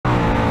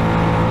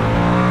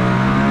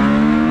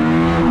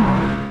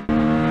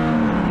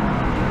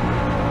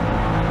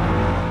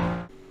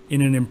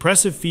In an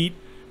impressive feat,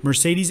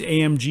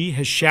 Mercedes-AMG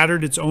has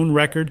shattered its own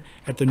record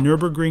at the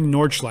Nürburgring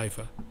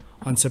Nordschleife.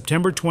 On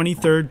September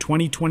 23,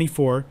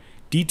 2024,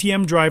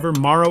 DTM driver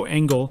Maro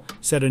Engel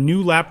set a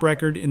new lap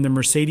record in the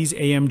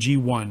Mercedes-AMG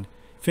One,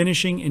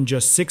 finishing in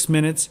just 6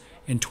 minutes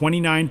and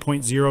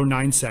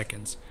 29.09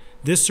 seconds.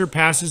 This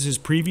surpasses his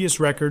previous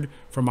record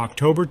from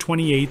October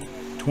 28,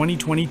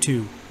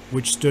 2022,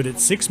 which stood at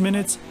 6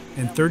 minutes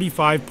and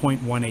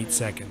 35.18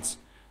 seconds.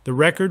 The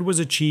record was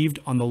achieved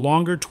on the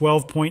longer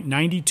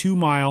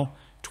 12.92-mile,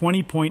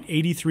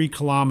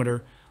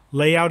 20.83-kilometer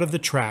layout of the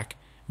track,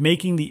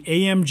 making the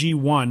AMG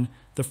One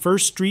the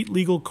first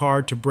street-legal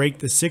car to break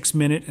the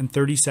 6-minute and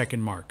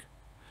 30-second mark.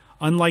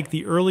 Unlike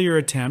the earlier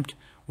attempt,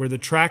 where the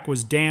track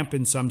was damp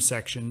in some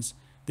sections,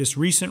 this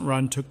recent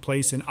run took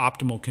place in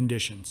optimal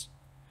conditions.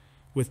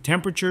 With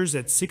temperatures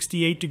at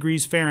 68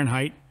 degrees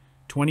Fahrenheit,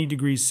 20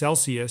 degrees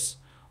Celsius,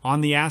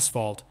 on the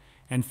asphalt,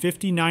 and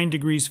 59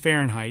 degrees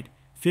Fahrenheit,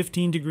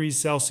 15 degrees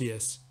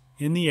Celsius,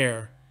 in the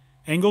air,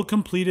 Engel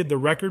completed the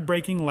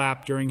record-breaking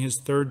lap during his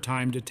third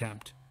timed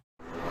attempt.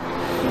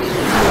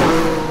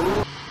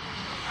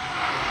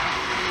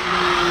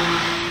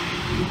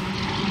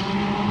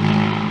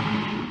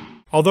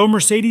 Although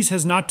Mercedes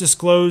has not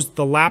disclosed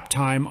the lap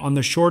time on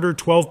the shorter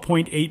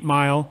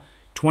 12.8-mile,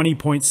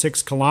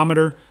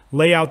 20.6-kilometer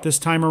layout this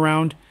time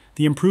around,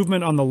 the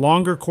improvement on the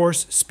longer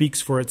course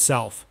speaks for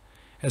itself.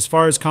 As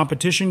far as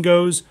competition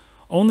goes,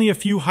 only a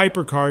few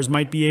hypercars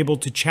might be able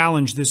to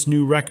challenge this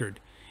new record,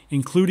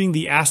 including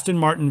the Aston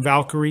Martin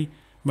Valkyrie,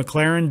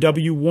 McLaren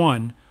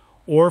W1,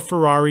 or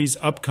Ferrari's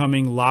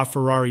upcoming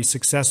LaFerrari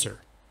successor.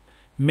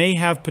 May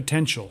have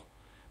potential,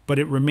 but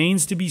it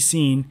remains to be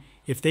seen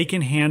if they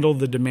can handle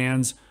the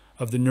demands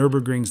of the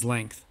Nürburgring's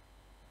length.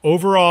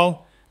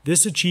 Overall,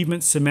 this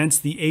achievement cements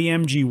the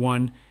AMG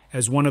One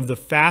as one of the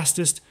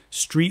fastest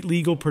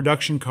street-legal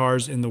production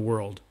cars in the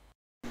world.